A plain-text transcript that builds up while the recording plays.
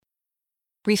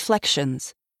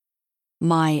Reflections.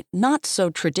 My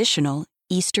Not-So-Traditional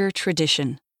Easter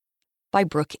Tradition by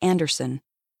Brooke Anderson,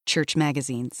 Church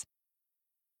Magazines.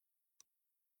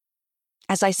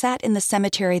 As I sat in the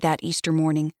cemetery that Easter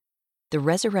morning, the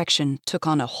resurrection took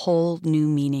on a whole new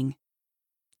meaning.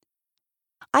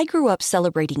 I grew up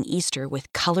celebrating Easter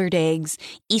with colored eggs,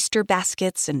 Easter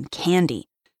baskets, and candy.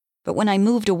 But when I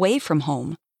moved away from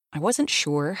home, I wasn't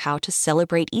sure how to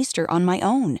celebrate Easter on my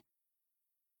own.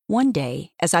 One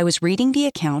day, as I was reading the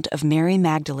account of Mary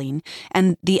Magdalene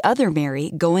and the other Mary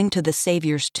going to the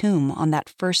Savior's tomb on that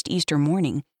first Easter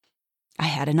morning, I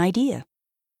had an idea.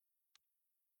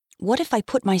 What if I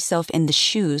put myself in the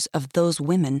shoes of those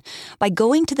women by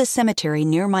going to the cemetery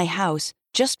near my house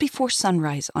just before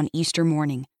sunrise on Easter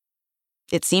morning?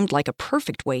 It seemed like a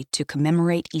perfect way to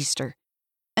commemorate Easter.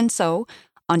 And so,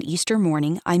 on Easter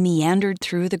morning, I meandered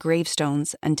through the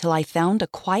gravestones until I found a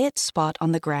quiet spot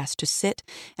on the grass to sit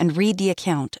and read the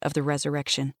account of the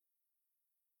resurrection.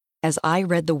 As I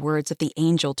read the words of the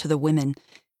angel to the women,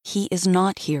 "He is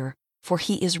not here, for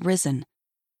he is risen,"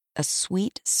 a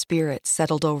sweet spirit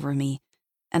settled over me,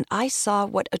 and I saw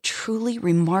what a truly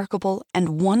remarkable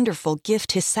and wonderful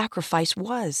gift his sacrifice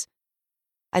was.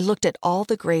 I looked at all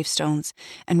the gravestones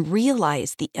and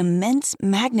realized the immense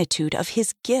magnitude of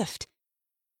his gift.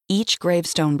 Each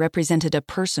gravestone represented a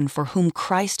person for whom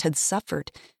Christ had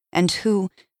suffered and who,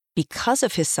 because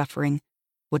of his suffering,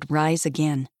 would rise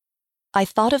again. I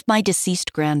thought of my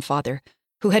deceased grandfather,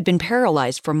 who had been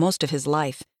paralyzed for most of his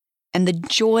life, and the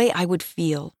joy I would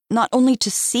feel not only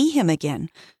to see him again,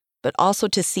 but also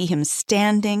to see him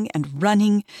standing and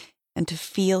running and to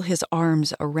feel his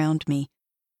arms around me.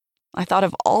 I thought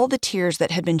of all the tears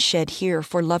that had been shed here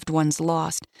for loved ones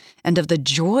lost, and of the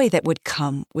joy that would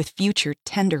come with future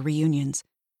tender reunions.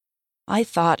 I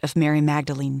thought of Mary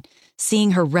Magdalene,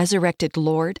 seeing her resurrected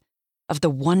Lord, of the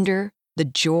wonder, the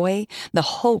joy, the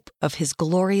hope of his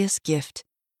glorious gift.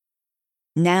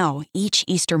 Now, each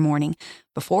Easter morning,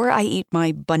 before I eat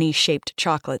my bunny-shaped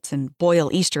chocolates and boil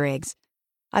Easter eggs,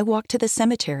 I walk to the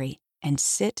cemetery and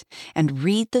sit and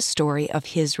read the story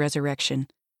of his resurrection.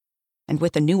 And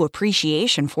with a new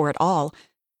appreciation for it all,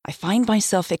 I find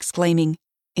myself exclaiming,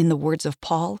 in the words of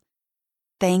Paul,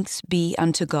 "Thanks be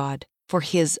unto God for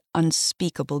his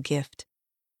unspeakable gift."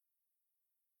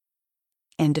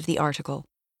 End of the article.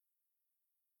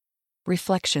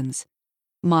 Reflections.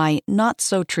 My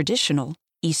Not-So-Traditional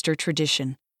Easter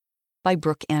Tradition by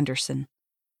Brooke Anderson.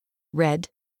 Read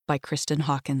by Kristen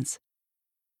Hawkins.